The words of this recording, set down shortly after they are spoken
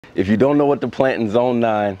If you don't know what to plant in Zone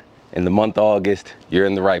 9 in the month of August, you're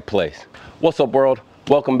in the right place. What's up, world?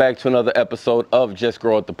 Welcome back to another episode of Just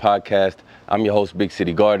Grow It, the podcast. I'm your host, Big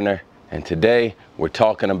City Gardener, and today we're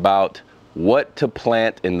talking about what to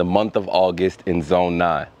plant in the month of August in Zone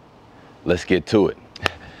 9. Let's get to it.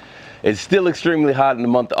 It's still extremely hot in the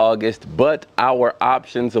month of August, but our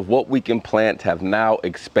options of what we can plant have now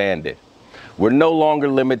expanded. We're no longer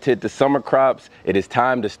limited to summer crops. It is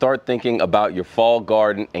time to start thinking about your fall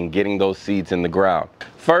garden and getting those seeds in the ground.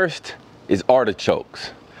 First is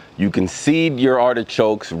artichokes. You can seed your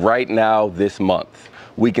artichokes right now this month.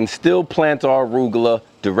 We can still plant our arugula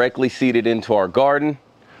directly seeded into our garden.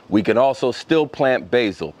 We can also still plant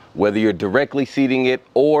basil, whether you're directly seeding it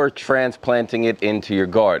or transplanting it into your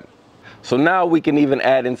garden. So now we can even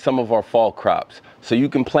add in some of our fall crops. So you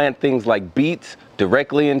can plant things like beets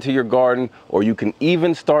directly into your garden, or you can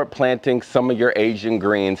even start planting some of your Asian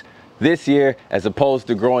greens this year, as opposed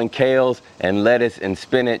to growing kales and lettuce and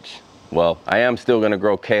spinach. Well, I am still going to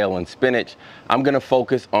grow kale and spinach. I'm going to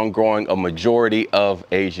focus on growing a majority of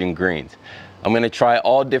Asian greens. I'm going to try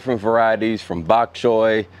all different varieties from bok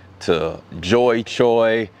choy to joy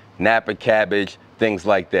choy, Napa cabbage, things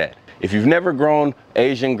like that. If you've never grown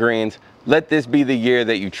Asian greens, let this be the year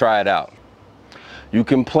that you try it out. You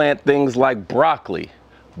can plant things like broccoli,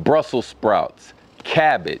 Brussels sprouts,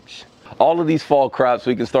 cabbage. All of these fall crops,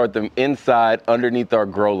 we can start them inside underneath our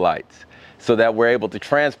grow lights so that we're able to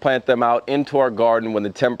transplant them out into our garden when the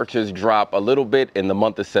temperatures drop a little bit in the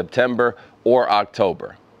month of September or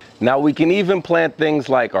October. Now we can even plant things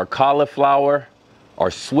like our cauliflower,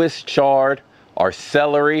 our Swiss chard, our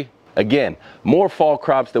celery. Again, more fall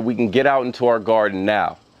crops that we can get out into our garden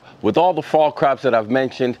now. With all the fall crops that I've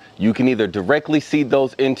mentioned, you can either directly seed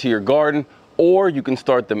those into your garden, or you can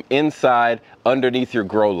start them inside underneath your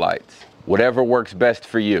grow lights, whatever works best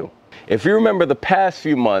for you. If you remember the past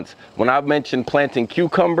few months, when I've mentioned planting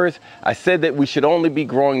cucumbers, I said that we should only be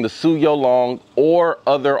growing the Suyolong or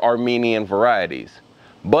other Armenian varieties.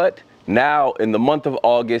 But now in the month of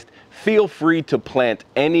August, feel free to plant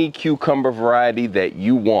any cucumber variety that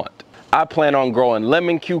you want. I plan on growing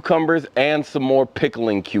lemon cucumbers and some more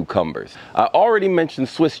pickling cucumbers. I already mentioned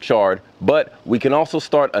Swiss chard, but we can also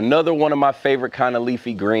start another one of my favorite kind of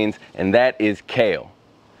leafy greens, and that is kale.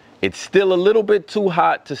 It's still a little bit too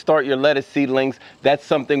hot to start your lettuce seedlings. That's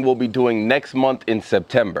something we'll be doing next month in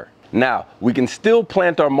September. Now, we can still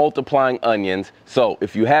plant our multiplying onions, so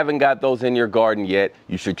if you haven't got those in your garden yet,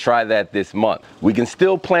 you should try that this month. We can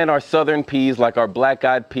still plant our southern peas like our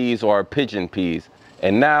black-eyed peas or our pigeon peas.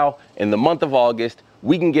 And now, in the month of August,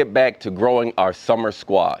 we can get back to growing our summer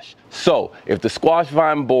squash. So, if the squash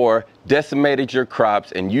vine borer decimated your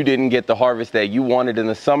crops and you didn't get the harvest that you wanted in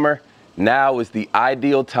the summer, now is the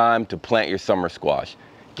ideal time to plant your summer squash.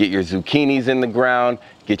 Get your zucchinis in the ground,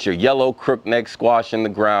 get your yellow crookneck squash in the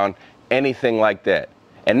ground, anything like that.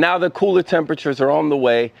 And now the cooler temperatures are on the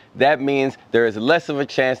way. That means there is less of a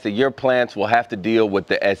chance that your plants will have to deal with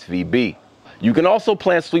the SVB. You can also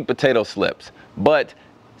plant sweet potato slips, but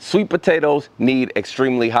sweet potatoes need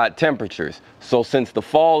extremely hot temperatures. So since the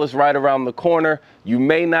fall is right around the corner, you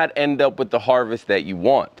may not end up with the harvest that you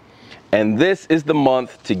want. And this is the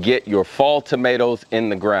month to get your fall tomatoes in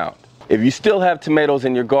the ground. If you still have tomatoes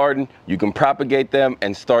in your garden, you can propagate them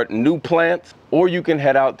and start new plants, or you can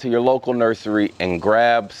head out to your local nursery and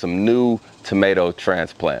grab some new tomato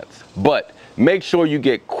transplants. But make sure you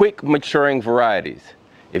get quick maturing varieties.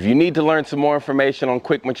 If you need to learn some more information on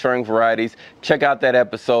quick maturing varieties, check out that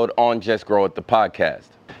episode on Just Grow It, the podcast.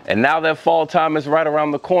 And now that fall time is right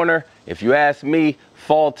around the corner, if you ask me,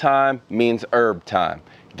 fall time means herb time.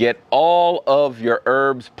 Get all of your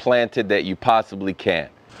herbs planted that you possibly can.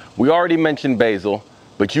 We already mentioned basil,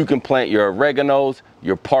 but you can plant your oreganos,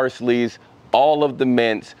 your parsleys, all of the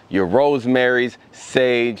mints, your rosemaries,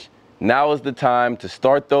 sage. Now is the time to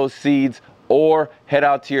start those seeds or head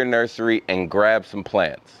out to your nursery and grab some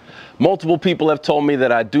plants. Multiple people have told me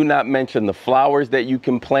that I do not mention the flowers that you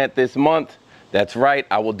can plant this month. That's right,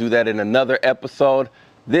 I will do that in another episode.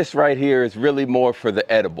 This right here is really more for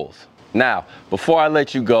the edibles. Now, before I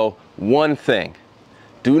let you go, one thing.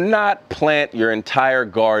 Do not plant your entire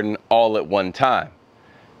garden all at one time,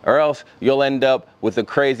 or else you'll end up with a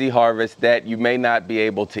crazy harvest that you may not be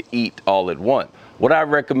able to eat all at once. What I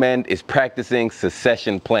recommend is practicing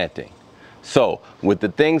succession planting. So, with the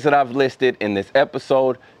things that I've listed in this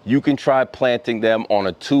episode, you can try planting them on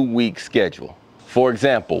a 2-week schedule. For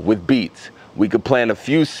example, with beets, we could plant a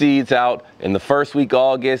few seeds out in the first week of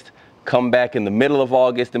August, come back in the middle of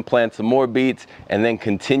August and plant some more beets, and then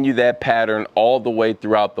continue that pattern all the way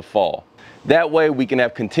throughout the fall. That way we can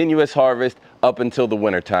have continuous harvest up until the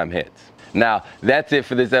wintertime hits. Now, that's it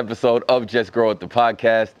for this episode of Just Grow It, the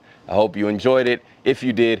podcast. I hope you enjoyed it. If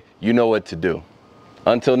you did, you know what to do.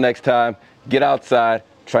 Until next time, get outside,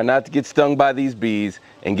 try not to get stung by these bees,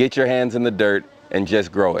 and get your hands in the dirt and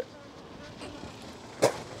just grow it.